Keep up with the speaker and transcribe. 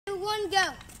1,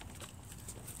 go.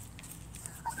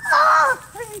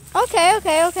 Okay.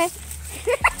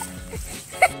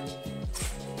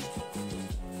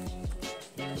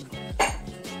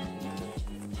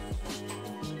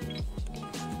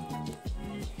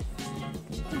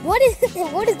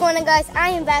 What is going on, guys? I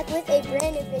am back with a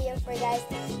brand new video for you guys.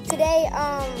 Today,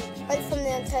 like from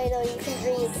the title, you can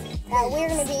read that we're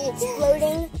going to be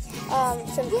exploding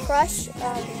some Crush.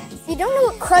 If you don't know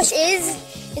what Crush is,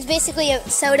 it's basically a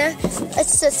soda.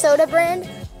 It's a soda brand.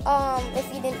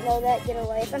 If you didn't know that, get a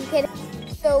life. I'm kidding.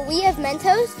 So we have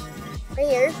Mentos right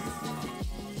here.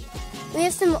 We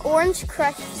have some orange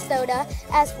Crush soda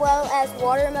as well as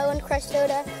watermelon Crush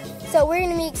soda. So we're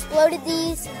going to be exploded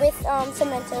these with some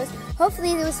Mentos.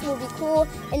 Hopefully this will be cool.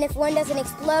 And if one doesn't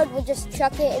explode, we'll just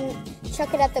chuck it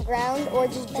at the ground or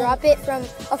just drop it from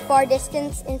a far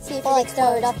distance and see if it explodes.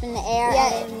 Throw it up in the air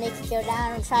and make it go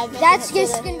down and try. That's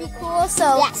just going to be cool.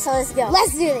 So yeah, so let's go.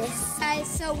 Let's do this, guys.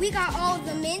 So we got all of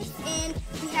the mints and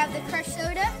we have the Crush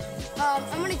soda.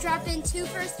 I'm going to drop in 2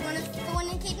 first. You want to put one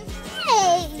in, Kaden?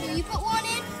 Hey. So you put one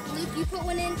in, Luke, you put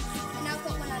one in, and I'll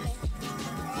put one on in.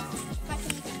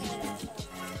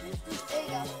 There you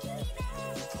go.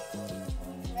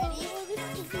 Ready?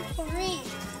 3.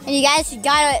 And you guys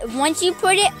gotta, once you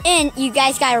put it in, you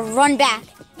guys gotta run back.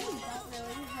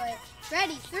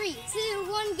 Ready? 3, 2,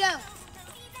 1, go.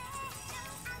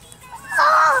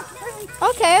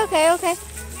 Okay.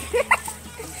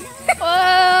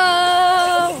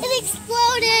 Whoa! It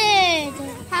exploded!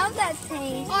 How's that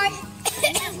taste? Alright.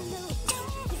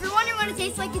 If you're wondering what it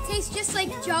tastes tastes just like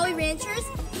Jolly Ranchers.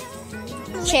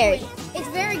 Cherry. It's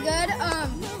very good.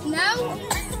 Now we'll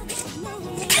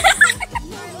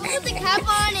put the cap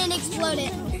on and explode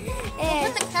it.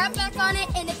 And put the cap back on it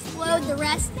and explode the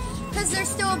rest because they're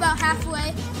still about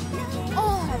halfway.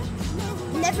 Oh,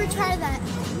 never tried that.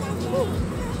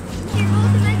 Here,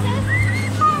 hold the Mentos.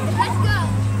 Let's go.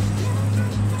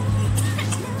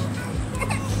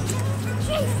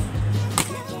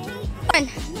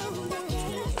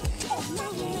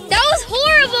 That was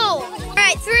horrible. All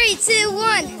right, 3, 2,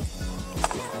 1.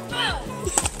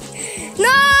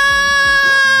 No!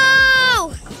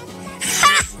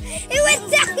 Ha! It went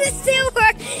down the sewer.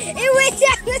 It went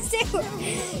down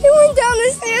the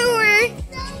sewer.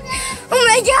 Oh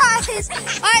my gosh!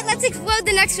 All right, let's explode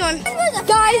the next one.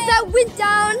 Guys, that went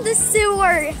down the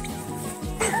sewer.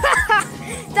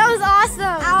 That was awesome.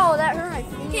 Ow, that hurt my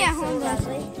finger. Yeah, hold on.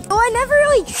 Oh, I never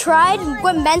really tried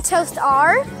what Mentos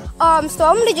are. So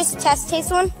I'm gonna just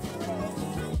taste one.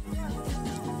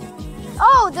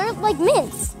 Oh, they're like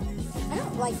mints. I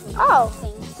don't like things. Oh,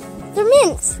 they're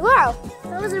mints. Wow.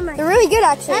 Those are my. They're really good,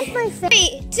 actually. That's my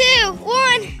favorite. 3, 2, 1.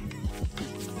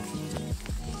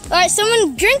 All right,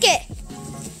 someone drink it.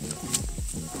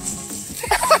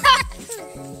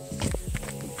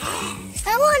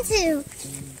 I want to.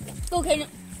 Okay.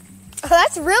 Oh,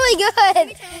 that's really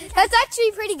good. That's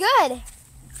actually pretty good.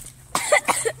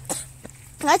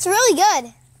 That's really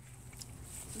good.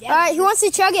 Yeah. All right, who wants to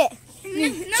chug it? No.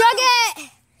 Chug it!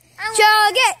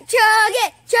 Chug it! Chug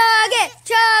it! Chug it!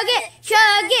 Chug it!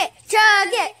 Chug it!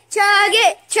 Chug it! Chug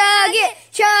it! Chug it!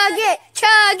 Chug it!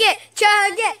 Chug it!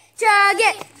 Chug it! Chug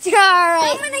it! All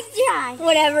right. I'm gonna try.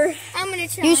 Whatever. I'm gonna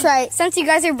try. You try it. Since you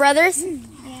guys are brothers.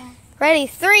 Yeah. Ready?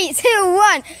 3, 2,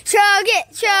 1. Chug it!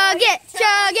 Chug it!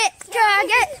 Chug it! Chug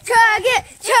it! Chug it!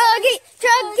 Chug it!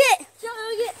 Chug it!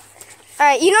 Chug it. All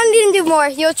right, you don't need to do more.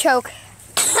 You'll choke.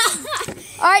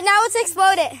 All right, now let's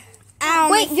explode it. Ow,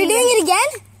 wait, you're doing it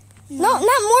again? No, not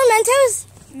more Mentos.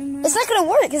 It's not gonna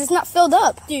work because it's not filled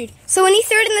up, dude. So when he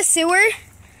threw it in the sewer,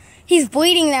 he's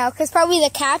bleeding now because probably the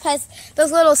cap has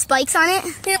those little spikes on it.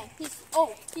 He's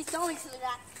going to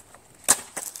that.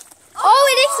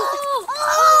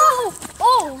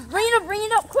 Bring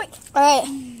it up, quick. All right.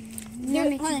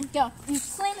 Go. You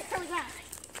slam it from the ground.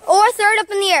 Or throw it up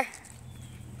in the air.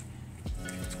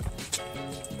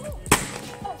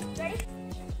 Ready?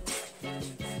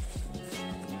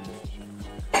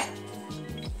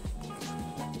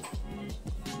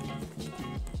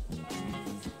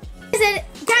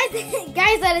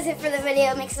 Guys, that is it for the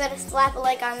video. Make sure to slap a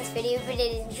like on this video if you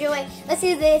did enjoy. Let's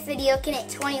see if this video can hit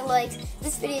 20 likes.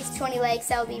 This video is 20 likes.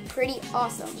 That would be pretty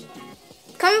awesome.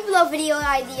 Comment below video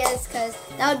ideas because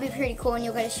that would be pretty cool and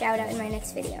you'll get a shout out in my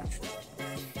next video.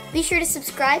 Be sure to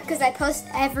subscribe because I post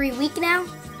every week now.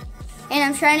 And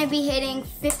I'm trying to be hitting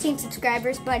 15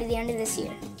 subscribers by the end of this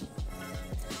year.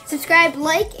 Subscribe,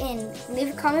 like, and leave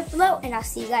a comment below. And I'll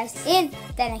see you guys in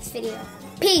the next video.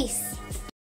 Peace.